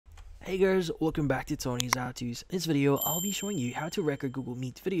Hey guys, welcome back to Tony's How To's. In this video, I'll be showing you how to record Google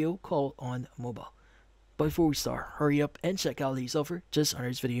Meet video call on mobile. But before we start, hurry up and check out the software just under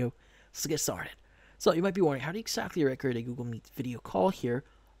this video. Let's get started. So you might be wondering, how do you exactly record a Google Meet video call here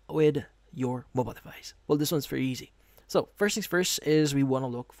with your mobile device? Well, this one's very easy. So first things first is we want to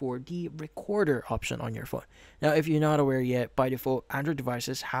look for the recorder option on your phone. Now, if you're not aware yet, by default, Android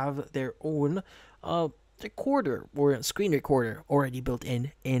devices have their own recorder or screen recorder already built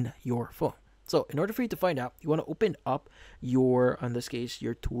in your phone. So in order for you to find out, you want to open up your, in this case,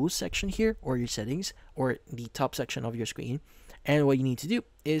 your tools section here, or your settings, or the top section of your screen. And what you need to do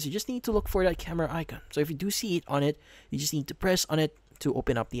is you just need to look for that camera icon. So if you do see it on it, you just need to press on it to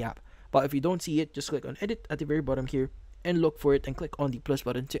open up the app. But if you don't see it, just click on edit at the very bottom here and look for it and click on the plus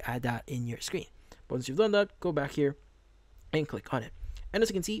button to add that in your screen. Once you've done that, go back here and click on it. And as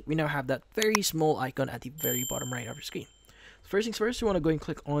you can see, we now have that very small icon at the very bottom right of your screen. First things first, you want to go and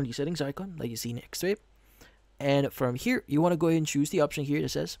click on the settings icon like you see next to it. And from here, you want to go ahead and choose the option here that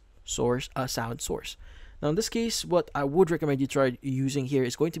says sound source. Now in this case, what I would recommend you try using here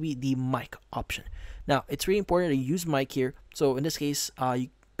is going to be the mic option. Now it's really important to use mic here. So in this case,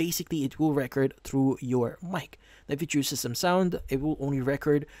 basically it will record through your mic. Now, if you choose system sound, it will only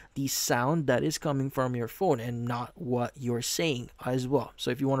record the sound that is coming from your phone and not what you're saying as well.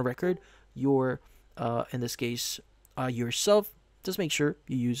 So if you want to record your, in this case, yourself, just make sure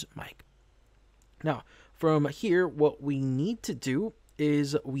you use mic. Now, from here, what we need to do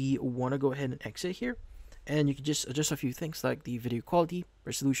is we want to go ahead and exit here. And you can just adjust a few things like the video quality,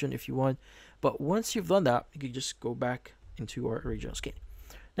 resolution if you want. But once you've done that, you can just go back into our original screen.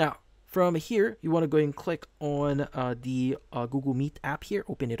 Now, from here, you want to go and click on the Google Meet app here,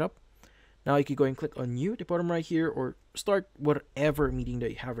 open it up. Now you can go and click on new, the bottom right here, or start whatever meeting that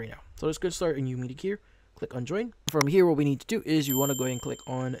you have right now. So let's go start a new meeting here. Click on join. From here, what we need to do is you want to go and click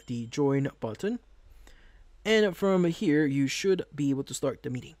on the join button. And from here, you should be able to start the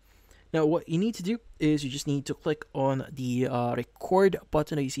meeting. Now, what you need to do is you just need to click on the record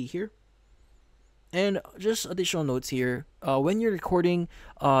button that you see here. And just additional notes here, when you're recording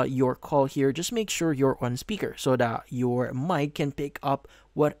your call here, just make sure you're on speaker so that your mic can pick up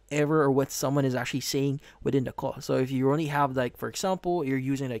whatever or what someone is actually saying within the call. So if you only have, like, for example, you're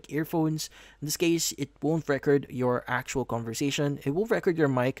using like earphones, in this case, it won't record your actual conversation. It will record your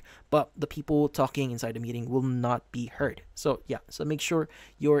mic, but the people talking inside the meeting will not be heard. So yeah, so make sure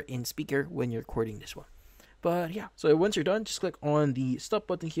you're in speaker when you're recording this one. But yeah, so once you're done, just click on the stop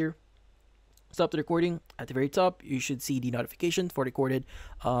button here. Stop the recording. At the very top, you should see the notification for recorded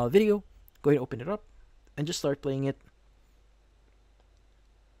video. Go ahead and open it up and just start playing it.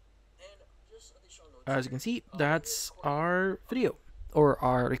 As you can see, that's our video or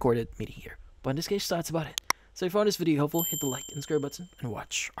our recorded meeting here. But in this case, that's about it. So if you found this video helpful, hit the like and subscribe button and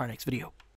watch our next video.